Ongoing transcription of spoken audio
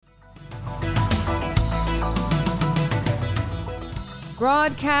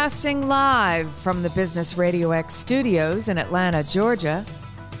Broadcasting live from the Business Radio X studios in Atlanta, Georgia,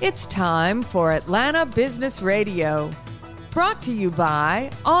 it's time for Atlanta Business Radio. Brought to you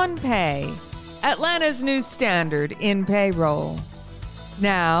by OnPay, Atlanta's new standard in payroll.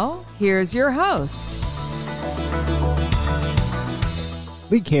 Now, here's your host.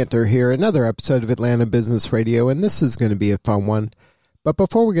 Lee Cantor here, another episode of Atlanta Business Radio, and this is going to be a fun one. But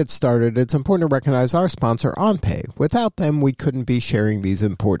before we get started, it's important to recognize our sponsor, OnPay. Without them, we couldn't be sharing these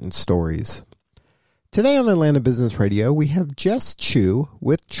important stories. Today on Atlanta Business Radio, we have Jess Chu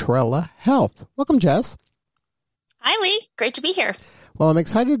with Trella Health. Welcome, Jess. Hi, Lee. Great to be here. Well, I'm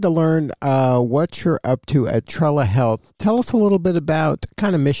excited to learn what you're up to at Trella Health. Tell us a little bit about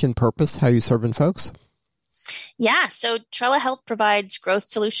kind of mission purpose, how you're serving folks. Yeah, so Trella Health provides growth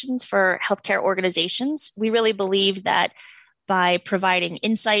solutions for healthcare organizations. We really believe that by providing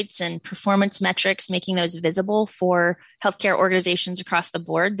insights and performance metrics, making those visible for healthcare organizations across the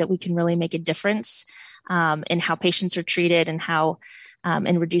board, that we can really make a difference in how patients are treated and how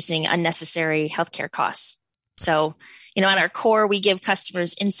in reducing unnecessary healthcare costs. So, at our core, we give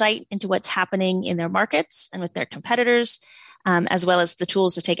customers insight into what's happening in their markets and with their competitors, as well as the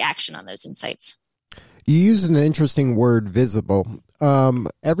tools to take action on those insights. You use an interesting word, visible.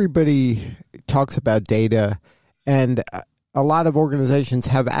 Everybody talks about data, and a lot of organizations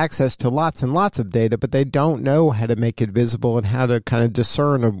have access to lots and lots of data, but they don't know how to make it visible and how to kind of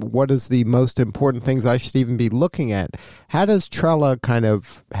discern of what is the most important things I should even be looking at. How does Trella kind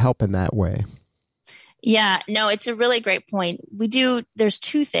of help in that way? Yeah, no, it's a really great point. There's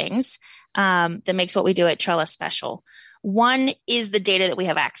two things that makes what we do at Trella special. One is the data that we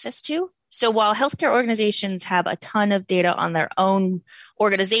have access to. So while healthcare organizations have a ton of data on their own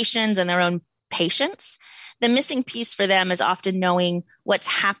organizations and their own patients, the missing piece for them is often knowing what's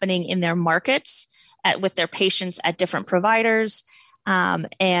happening in their markets with their patients at different providers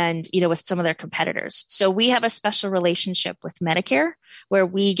and with some of their competitors. So we have a special relationship with Medicare where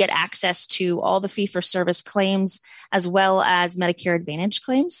we get access to all the fee-for-service claims as well as Medicare Advantage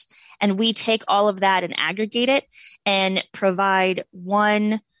claims. And we take all of that and aggregate it and provide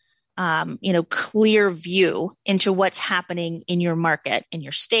one clear view into what's happening in your market, in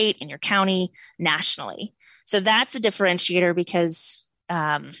your state, in your county, nationally. So that's a differentiator because,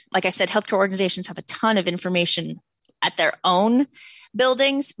 like I said, healthcare organizations have a ton of information at their own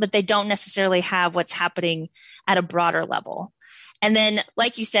buildings, but they don't necessarily have what's happening at a broader level. And then,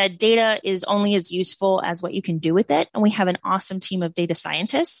 like you said, data is only as useful as what you can do with it. And we have an awesome team of data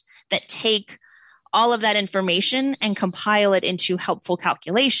scientists that take all of that information and compile it into helpful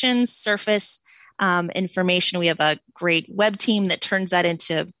calculations, surface information. We have a great web team that turns that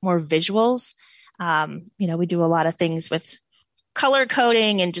into more visuals. We do a lot of things with color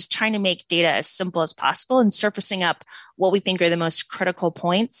coding and just trying to make data as simple as possible and surfacing up what we think are the most critical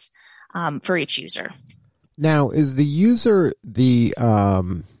points for each user. Now, is the user the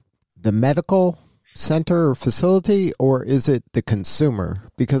medical center or facility, or is it the consumer?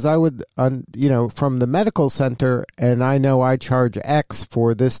 Because I would, from the medical center, and I know I charge X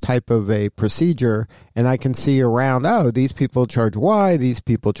for this type of a procedure, and I can see around, these people charge Y, these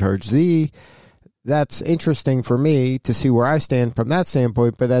people charge Z. That's interesting for me to see where I stand from that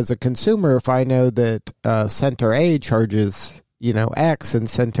standpoint. But as a consumer, if I know that center A charges, X and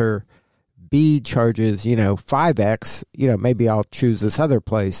center B charges, 5X, maybe I'll choose this other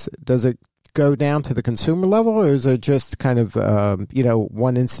place. Does it go down to the consumer level, or is it just kind of,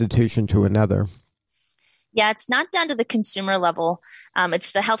 one institution to another? Yeah, it's not down to the consumer level.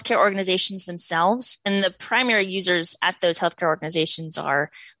 It's the healthcare organizations themselves. And the primary users at those healthcare organizations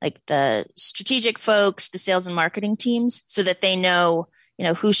are like the strategic folks, the sales and marketing teams, so that they know,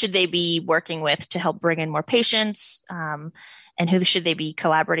 who should they be working with to help bring in more patients, and who should they be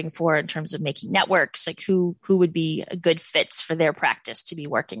collaborating for in terms of making networks, like who would be good fits for their practice to be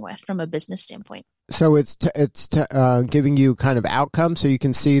working with from a business standpoint. So it's giving you kind of outcomes, so you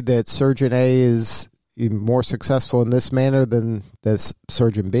can see that surgeon A is more successful in this manner than this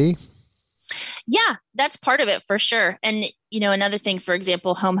surgeon B? Yeah, that's part of it for sure. And, another thing, for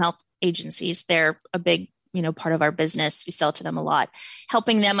example, home health agencies, they're a big, part of our business. We sell to them a lot,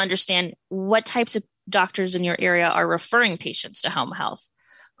 helping them understand what types of doctors in your area are referring patients to home health,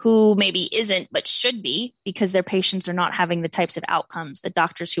 who maybe isn't, but should be, because their patients are not having the types of outcomes that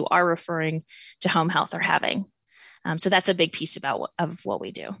doctors who are referring to home health are having. So that's a big piece of what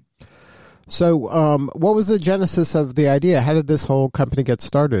we do. So what was the genesis of the idea? How did this whole company get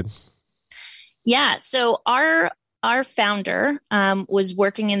started? Yeah, so our founder was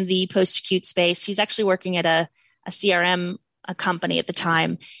working in the post-acute space. He's actually working at a CRM company at the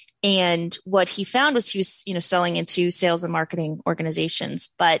time. And what he found was he was, selling into sales and marketing organizations.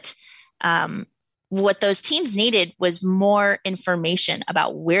 But what those teams needed was more information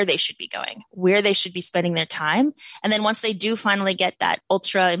about where they should be going, where they should be spending their time. And then once they do finally get that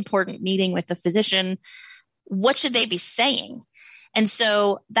ultra important meeting with the physician, what should they be saying? And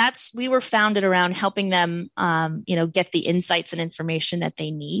so we were founded around helping them, get the insights and information that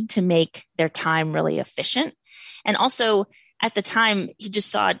they need to make their time really efficient. And also at the time, he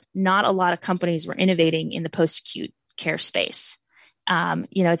just saw not a lot of companies were innovating in the post-acute care space.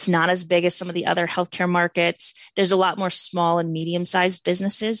 It's not as big as some of the other healthcare markets. There's a lot more small and medium-sized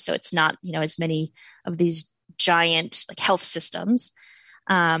businesses. So it's not, as many of these giant like health systems.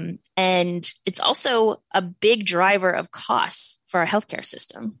 And it's also a big driver of costs for our healthcare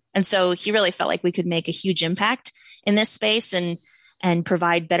system. And so he really felt like we could make a huge impact in this space and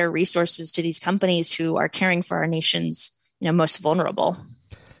provide better resources to these companies who are caring for our nation's, most vulnerable.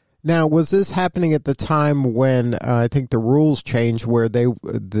 Now, was this happening at the time when I think the rules changed where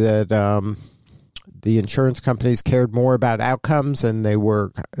the insurance companies cared more about outcomes and they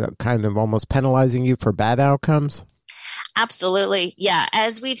were kind of almost penalizing you for bad outcomes? Absolutely. Yeah.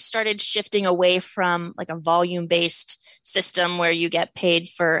 As we've started shifting away from like a volume-based system where you get paid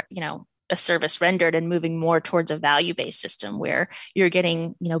for, a service rendered and moving more towards a value-based system where you're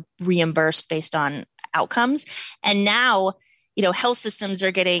getting, reimbursed based on outcomes. And now, health systems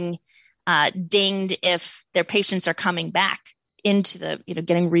are getting dinged if their patients are coming back into the,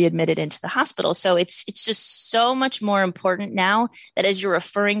 getting readmitted into the hospital. So it's just so much more important now that as you're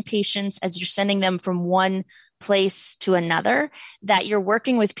referring patients, as you're sending them from one place to another, that you're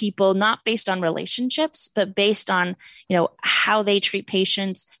working with people not based on relationships, but based on, how they treat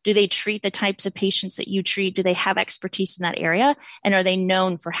patients. Do they treat the types of patients that you treat? Do they have expertise in that area? And are they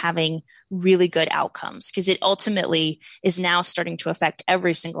known for having really good outcomes? Because it ultimately is now starting to affect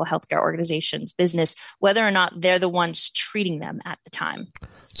every single healthcare organization's business, whether or not they're the ones treating them at the time.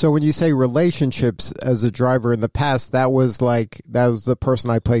 So when you say relationships as a driver in the past, that was the person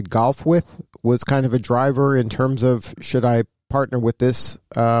I played golf with was kind of a driver in terms of should I partner with this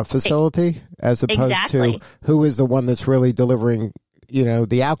facility as opposed to who is the one that's really delivering,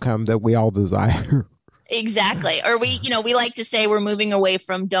 the outcome that we all desire. Exactly. Or we like to say we're moving away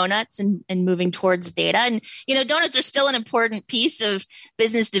from donuts and moving towards data. And, donuts are still an important piece of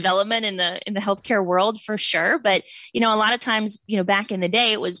business development in the healthcare world for sure. But, a lot of times, back in the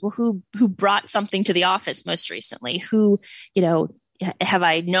day, it was, well, who brought something to the office most recently? Who, have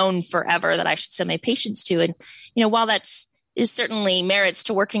I known forever that I should send my patients to? And, while is certainly merits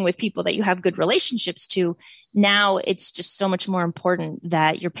to working with people that you have good relationships to, now it's just so much more important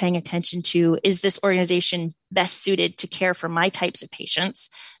that you're paying attention to, is this organization best suited to care for my types of patients?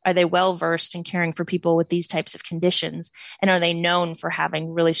 Are they well-versed in caring for people with these types of conditions? And are they known for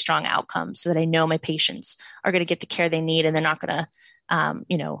having really strong outcomes so that I know my patients are going to get the care they need and they're not going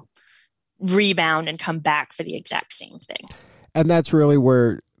to, rebound and come back for the exact same thing? And that's really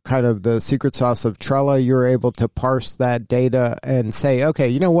where kind of the secret sauce of Trella, you're able to parse that data and say, okay,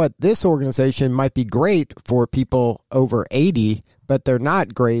 you know what, this organization might be great for people over 80, but they're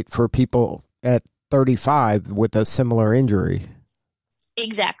not great for people at 35 with a similar injury.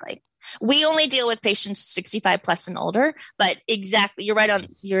 Exactly. We only deal with patients 65 plus and older, but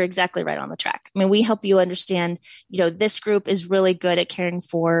you're exactly right on the track. I mean, we help you understand, this group is really good at caring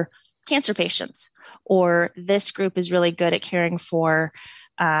for cancer patients, or this group is really good at caring for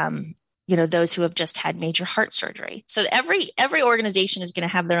those who have just had major heart surgery. So every organization is going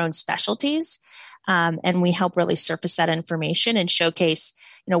to have their own specialties. And we help really surface that information and showcase,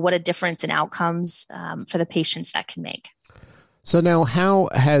 what a difference in outcomes for the patients that can make. So now how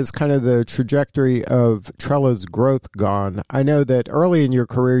has kind of the trajectory of Trella's growth gone? I know that early in your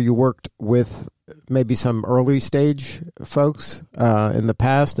career, you worked with maybe some early stage folks in the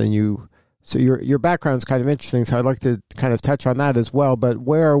past, and so your background's kind of interesting, so I'd like to kind of touch on that as well. But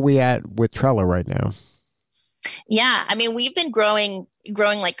where are we at with Trella right now? Yeah, I mean, we've been growing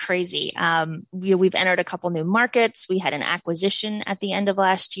like crazy. We've entered a couple new markets. We had an acquisition at the end of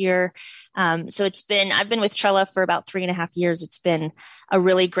last year. So I've been with Trella for about 3.5 years. It's been a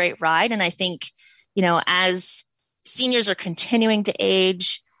really great ride. And I think, as seniors are continuing to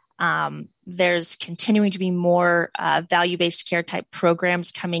age, there's continuing to be more value-based care type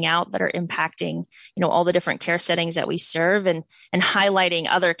programs coming out that are impacting, all the different care settings that we serve and highlighting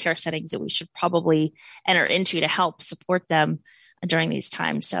other care settings that we should probably enter into to help support them during these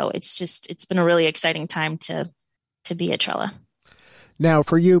times. So it's been a really exciting time to be at Trella. Now,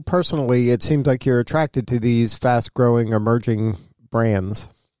 for you personally, it seems like you're attracted to these fast-growing emerging brands.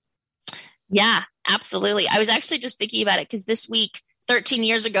 Yeah, absolutely. I was actually just thinking about it because this week, 13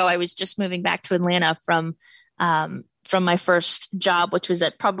 years ago, I was just moving back to Atlanta from my first job, which was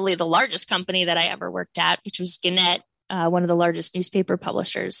at probably the largest company that I ever worked at, which was Gannett, one of the largest newspaper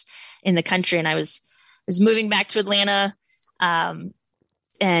publishers in the country. And I was moving back to Atlanta,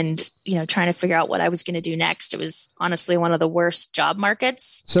 and, trying to figure out what I was going to do next. It was honestly one of the worst job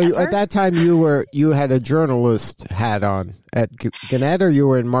markets. So at that time you had a journalist hat on at Gannett, or you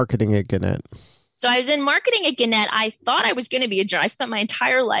were in marketing at Gannett? So I was in marketing at Gannett. I thought I was going to be a journalist. I spent my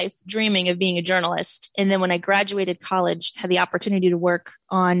entire life dreaming of being a journalist. And then when I graduated college, had the opportunity to work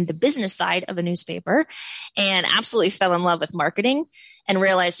on the business side of a newspaper and absolutely fell in love with marketing and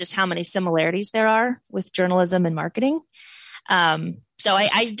realized just how many similarities there are with journalism and marketing. So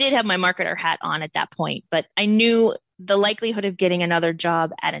I did have my marketer hat on at that point, but I knew the likelihood of getting another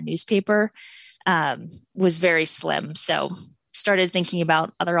job at a newspaper was very slim. So started thinking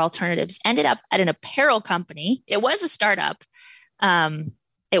about other alternatives, ended up at an apparel company. It was a startup.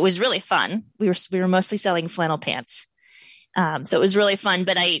 It was really fun. We were mostly selling flannel pants. So it was really fun,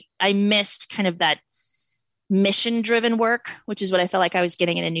 but I missed kind of that mission driven work, which is what I felt like I was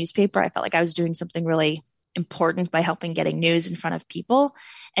getting in a newspaper. I felt like I was doing something really important by helping getting news in front of people.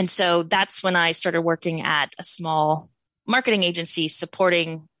 And so that's when I started working at a small marketing agency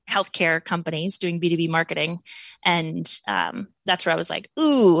supporting healthcare companies doing B2B marketing. And that's where I was like,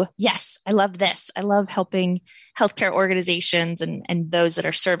 ooh, yes, I love this. I love helping healthcare organizations and those that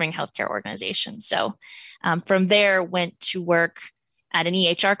are serving healthcare organizations. So from there, went to work at an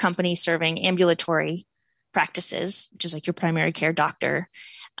EHR company serving ambulatory practices, which is like your primary care doctor.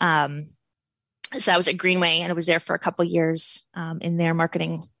 So I was at Greenway, and I was there for a couple of years in their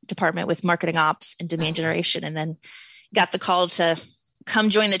marketing department with marketing ops and demand generation, and then got the call to come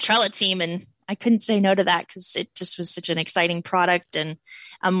join the Trella team. And I couldn't say no to that because it just was such an exciting product and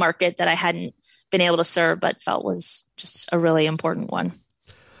a market that I hadn't been able to serve, but felt was just a really important one.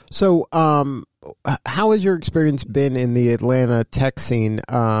 So how has your experience been in the Atlanta tech scene?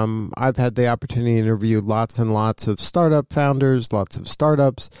 I've had the opportunity to interview lots and lots of startup founders, lots of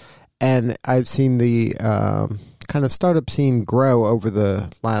startups, and I've seen the kind of startup scene grow over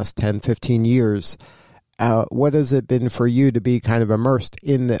the last 10, 15 years. What has it been for you to be kind of immersed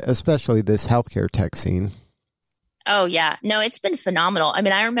in especially this healthcare tech scene? Oh, yeah. No, it's been phenomenal. I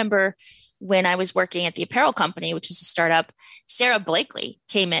mean, I remember when I was working at the apparel company, which was a startup, Sarah Blakely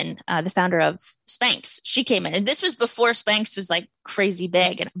came in, the founder of Spanx. She came in, and this was before Spanx was like crazy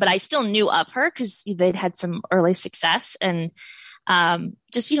big, but I still knew of her because they'd had some early success, and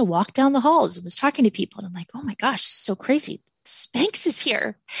just, walked down the halls and was talking to people. And I'm like, oh my gosh, this is so crazy. Spanx is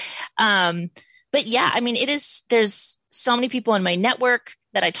here. But yeah, I mean, there's so many people in my network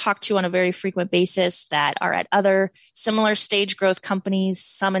that I talk to on a very frequent basis that are at other similar stage growth companies,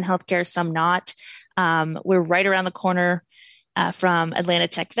 some in healthcare, some not. We're right around the corner from Atlanta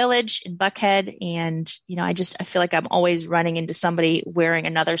Tech Village in Buckhead. And, I feel like I'm always running into somebody wearing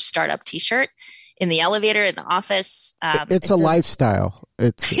another startup t-shirt in the elevator, in the office. It's a lifestyle.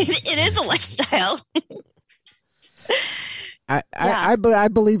 It is a lifestyle. I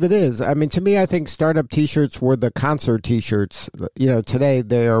believe it is. I mean, to me, I think startup T-shirts were the concert T-shirts. Today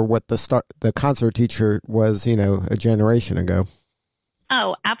they are what the concert T-shirt was, a generation ago.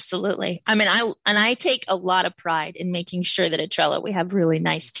 Oh, absolutely. I mean, I take a lot of pride in making sure that at Trella we have really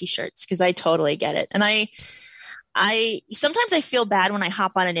nice T-shirts because I totally get it. And I sometimes I feel bad when I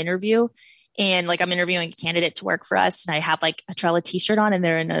hop on an interview and like I'm interviewing a candidate to work for us, and I have like a Trella T-shirt on, and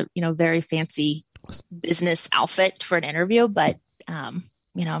they're in a very fancy business outfit for an interview, but I'm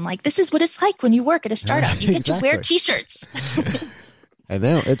like, this is what it's like when you work at a startup. You get to wear T-shirts. I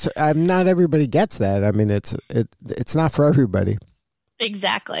know not everybody gets that. I mean, it's not for everybody.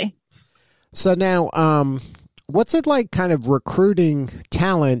 Exactly. So now, what's it like, kind of recruiting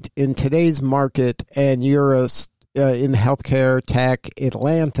talent in today's market? And you're in healthcare tech,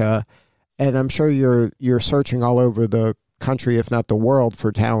 Atlanta, and I'm sure you're searching all over the country, if not the world,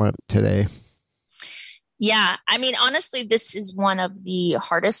 for talent today. Yeah. I mean, honestly, this is one of the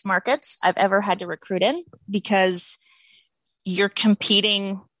hardest markets I've ever had to recruit in because you're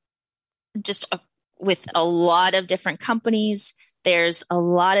competing just with a lot of different companies. There's a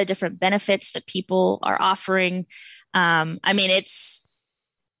lot of different benefits that people are offering. I mean,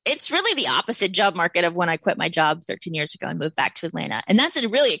 it's really the opposite job market of when I quit my job 13 years ago and moved back to Atlanta. And that's a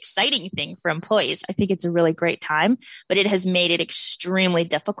really exciting thing for employees. I think it's a really great time, but it has made it extremely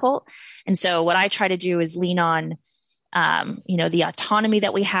difficult. And so what I try to do is lean on, the autonomy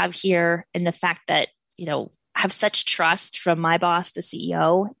that we have here and the fact that, have such trust from my boss, the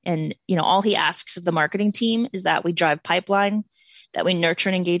CEO. And, all he asks of the marketing team is that we drive pipeline, that we nurture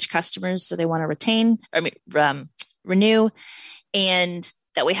and engage customers so they want to renew, and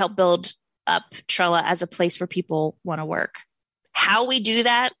that we help build up Trella as a place where people want to work. How we do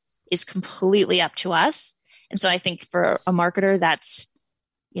that is completely up to us. And so I think for a marketer, that's,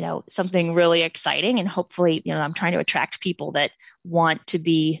 something really exciting. And hopefully, I'm trying to attract people that want to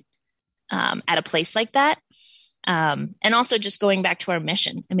be at a place like that. And also just going back to our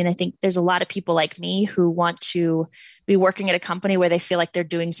mission. I mean, I think there's a lot of people like me who want to be working at a company where they feel like they're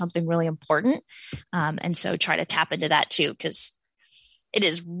doing something really important. And so try to tap into that too, because it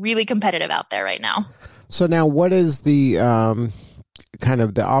is really competitive out there right now. So now what is the kind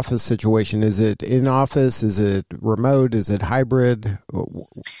of the office situation? Is it in office? Is it remote? Is it hybrid?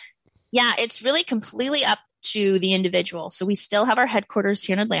 Yeah, it's really completely up to the individual. So we still have our headquarters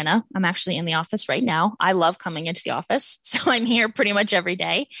here in Atlanta. I'm actually in the office right now. I love coming into the office. So I'm here pretty much every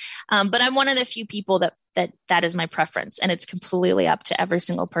day. But I'm one of the few people that is my preference, and it's completely up to every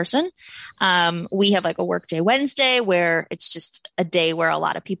single person. We have like a Workday Wednesday where it's just a day where a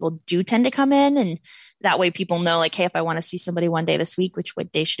lot of people do tend to come in, and that way people know like, hey, if I want to see somebody one day this week,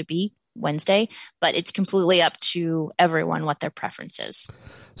 what day should it be? Wednesday. But it's completely up to everyone what their preference is.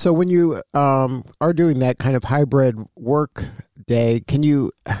 So when you are doing that kind of hybrid work day,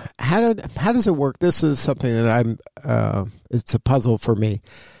 how does it work? This is something that it's a puzzle for me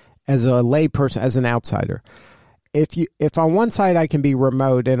as a lay person, as an outsider. If on one side I can be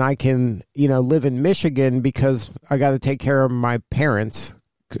remote and I can, live in Michigan because I got to take care of my parents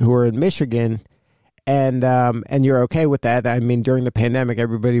who are in Michigan, and you're okay with that. I mean, during the pandemic,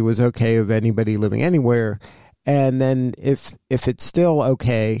 everybody was okay with anybody living anywhere. And then if it's still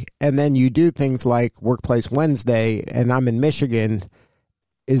okay, and then you do things like Workplace Wednesday, and I'm in Michigan,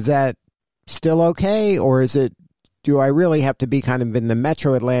 is that still okay? Or do I really have to be kind of in the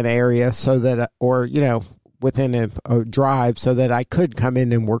metro Atlanta area so that, or, within a drive so that I could come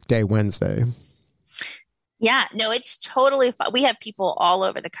in and Workday Wednesday? Yeah, no, it's totally fine. We have people all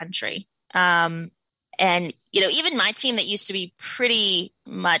over the country. And, even my team that used to be pretty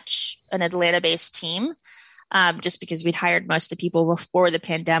much an Atlanta-based team, just because we'd hired most of the people before the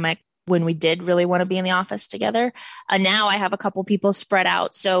pandemic when we did really want to be in the office together. Now I have a couple people spread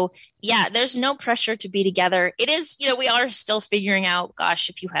out. So yeah, there's no pressure to be together. It is, we are still figuring out, gosh,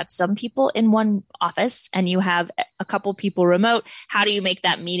 if you have some people in one office and you have a couple people remote, how do you make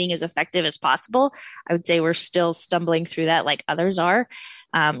that meeting as effective as possible? I would say we're still stumbling through that like others are.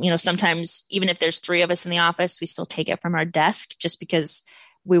 Sometimes even if there's 3 of us in the office, we still take it from our desk just because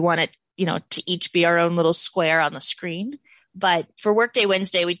we want it, to each be our own little square on the screen. But for Workday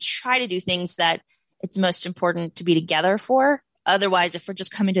Wednesday, we try to do things that it's most important to be together for. Otherwise, if we're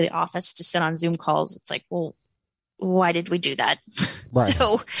just coming to the office to sit on Zoom calls, it's like, well, why did we do that? Right.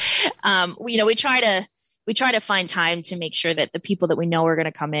 So, we try to find time to make sure that the people that we know are going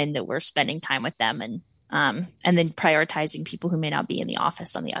to come in, that we're spending time with them, and then prioritizing people who may not be in the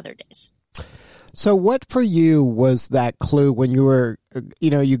office on the other days. So what for you was that clue when you were,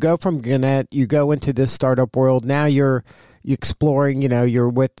 you go from Gannett, you go into this startup world. Now you're exploring, you're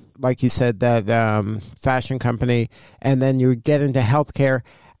with, like you said, that fashion company, and then you get into healthcare.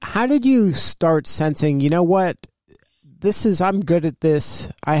 How did you start sensing, what, I'm good at this.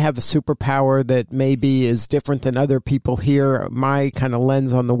 I have a superpower that maybe is different than other people here. My kind of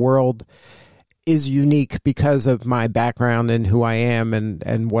lens on the world is unique because of my background and who I am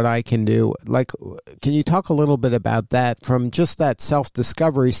and what I can do. Like, can you talk a little bit about that from just that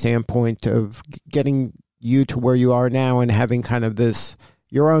self-discovery standpoint of getting you to where you are now and having kind of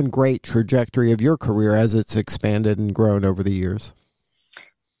your own great trajectory of your career as it's expanded and grown over the years?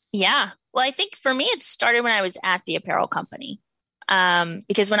 Yeah. Well, I think for me, it started when I was at the apparel company.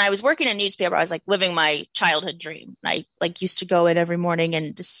 Because when I was working in a newspaper, I was like living my childhood dream. I used to go in every morning,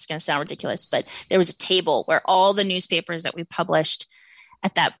 and this is going to sound ridiculous, but there was a table where all the newspapers that we published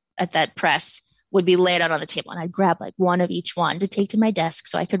at that press would be laid out on the table. And I'd grab like one of each one to take to my desk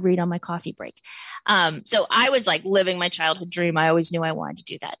so I could read on my coffee break. So I was like living my childhood dream. I always knew I wanted to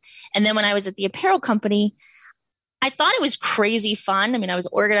do that. And then when I was at the apparel company, I thought it was crazy fun. I mean, I was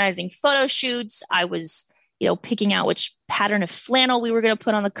organizing photo shoots. I was picking out which pattern of flannel we were going to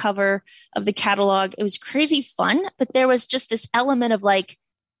put on the cover of the catalog. It was crazy fun, but there was just this element of like,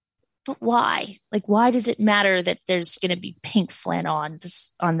 but why? Like, why does it matter that there's going to be pink flannel on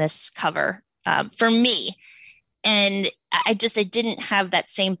this cover for me? And I didn't have that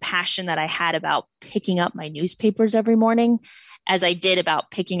same passion that I had about picking up my newspapers every morning as I did about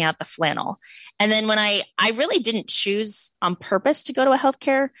picking out the flannel. And then when I really didn't choose on purpose to go to a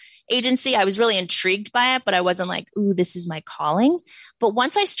healthcare agency, I was really intrigued by it, but I wasn't like, ooh, this is my calling. But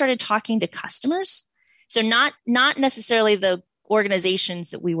once I started talking to customers, so not necessarily the organizations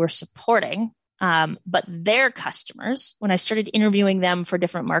that we were supporting, but their customers, when I started interviewing them for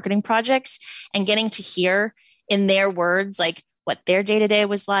different marketing projects and getting to hear in their words, like what their day-to-day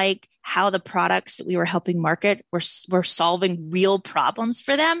was like, how the products that we were helping market were solving real problems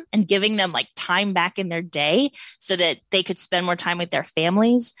for them and giving them like time back in their day so that they could spend more time with their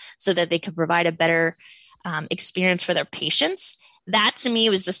families, so that they could provide a better experience for their patients. That to me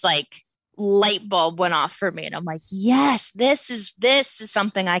was just like light bulb went off for me. And I'm like, yes, this is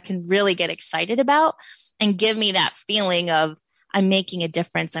something I can really get excited about and give me that feeling of I'm making a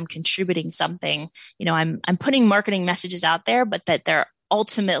difference. I'm contributing something. I'm putting marketing messages out there, but that they're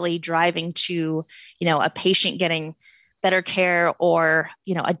ultimately driving to, a patient getting better care, or,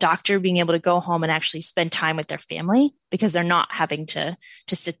 a doctor being able to go home and actually spend time with their family because they're not having to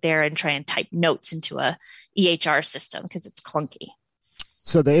sit there and try and type notes into a EHR system because it's clunky.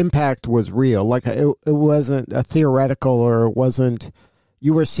 So the impact was real. Like it wasn't a theoretical, or it wasn't,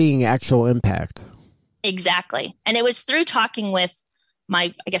 you were seeing actual impact. Exactly. And it was through talking with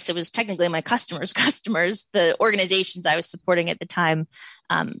I guess it was technically my customers, the organizations I was supporting at the time,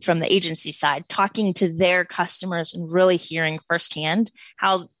 from the agency side, talking to their customers and really hearing firsthand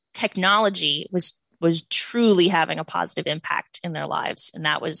how technology was truly having a positive impact in their lives. And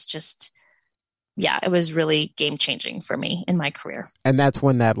that was just, it was really game changing for me in my career. And that's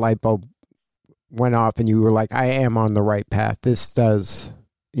when that light bulb went off and you were like, I am on the right path. This does...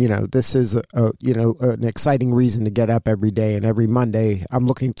 this is an exciting reason to get up every day, and every Monday I'm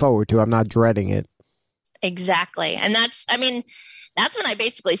looking forward to. I'm not dreading it. Exactly. And that's when I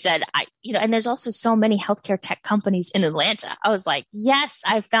basically said, and there's also so many healthcare tech companies in Atlanta. I was like, yes,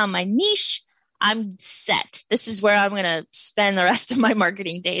 I found my niche. I'm set. This is where I'm going to spend the rest of my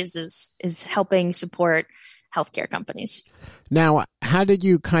marketing days is helping support healthcare companies. Now, how did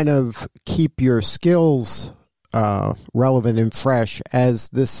you kind of keep your skills relevant and fresh, as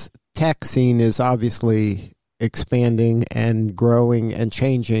this tech scene is obviously expanding and growing and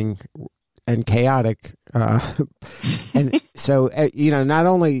changing and chaotic? And so, not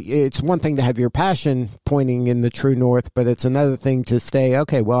only it's one thing to have your passion pointing in the true north, but it's another thing to stay,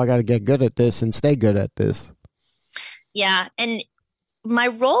 okay, well, I got to get good at this and stay good at this. Yeah. And my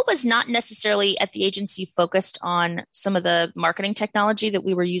role was not necessarily at the agency focused on some of the marketing technology that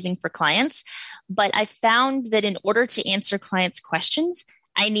we were using for clients, but I found that in order to answer clients' questions,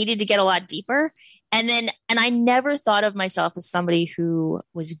 I needed to get a lot deeper. And I never thought of myself as somebody who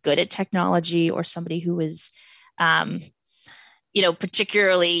was good at technology or somebody who was,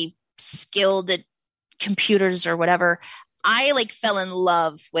 particularly skilled at computers or whatever. I fell in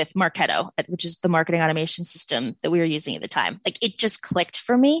love with Marketo, which is the marketing automation system that we were using at the time. It just clicked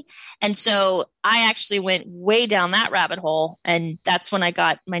for me. And so I actually went way down that rabbit hole. And that's when I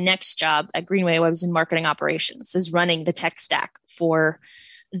got my next job at Greenway. I was in marketing operations, is running the tech stack for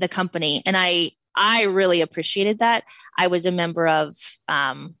the company. And I really appreciated that. I was a member of,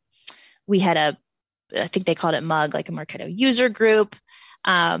 we had I think they called it MUG, like a Marketo user group.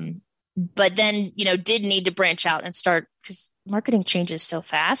 But then, did need to branch out and start, because marketing changes so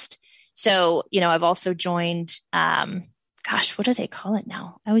fast. So, I've also joined, what do they call it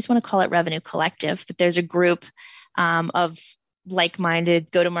now? I always want to call it Revenue Collective, but there's a group of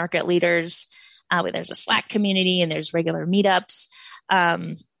like-minded go-to-market leaders. There's a Slack community and there's regular meetups.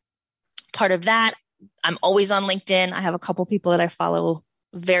 Part of that, I'm always on LinkedIn. I have a couple people that I follow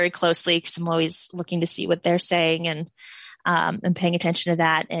very closely because I'm always looking to see what they're saying and paying attention to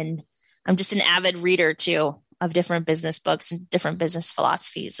that. And I'm just an avid reader too of different business books and different business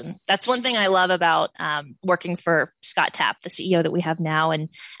philosophies. And that's one thing I love about working for Scott Tapp, the CEO that we have now. And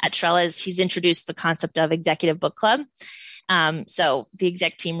at Trella, is he's introduced the concept of executive book club. So the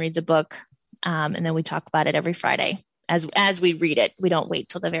exec team reads a book and then we talk about it every Friday. As we read it, we don't wait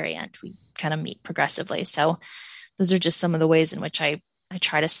till the very end. We kind of meet progressively. So those are just some of the ways in which I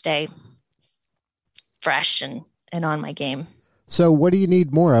try to stay fresh and on my game. So what do you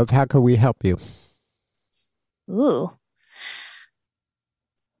need more of? How can we help you? Ooh,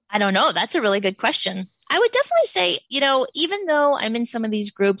 I don't know. That's a really good question. I would definitely say, even though I'm in some of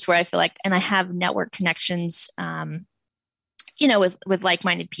these groups where I feel like, and I have network connections, with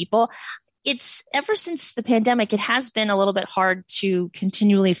like-minded people, it's ever since the pandemic, it has been a little bit hard to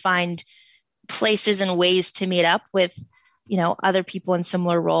continually find places and ways to meet up with other people in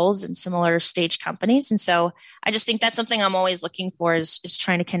similar roles and similar stage companies. And so I just think that's something I'm always looking for is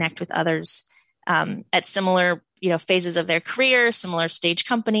trying to connect with others at similar, phases of their career, similar stage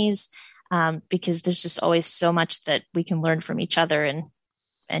companies, because there's just always so much that we can learn from each other.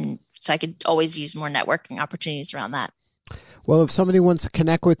 And so I could always use more networking opportunities around that. Well, if somebody wants to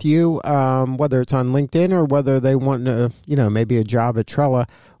connect with you, whether it's on LinkedIn or whether they want to, maybe a job at Trella,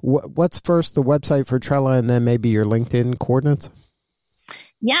 what's first the website for Trella and then maybe your LinkedIn coordinates?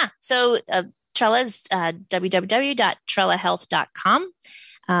 Yeah. So Trella is www.trellahealth.com.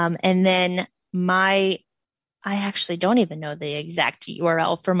 And then I actually don't even know the exact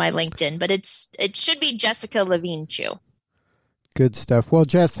URL for my LinkedIn, but it should be Jessica Levine Chu. Good stuff. Well,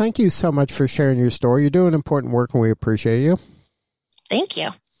 Jess, thank you so much for sharing your story. You're doing important work, and we appreciate you. Thank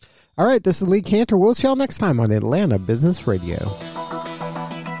you. All right, this is Lee Cantor. We'll see y'all next time on Atlanta Business Radio.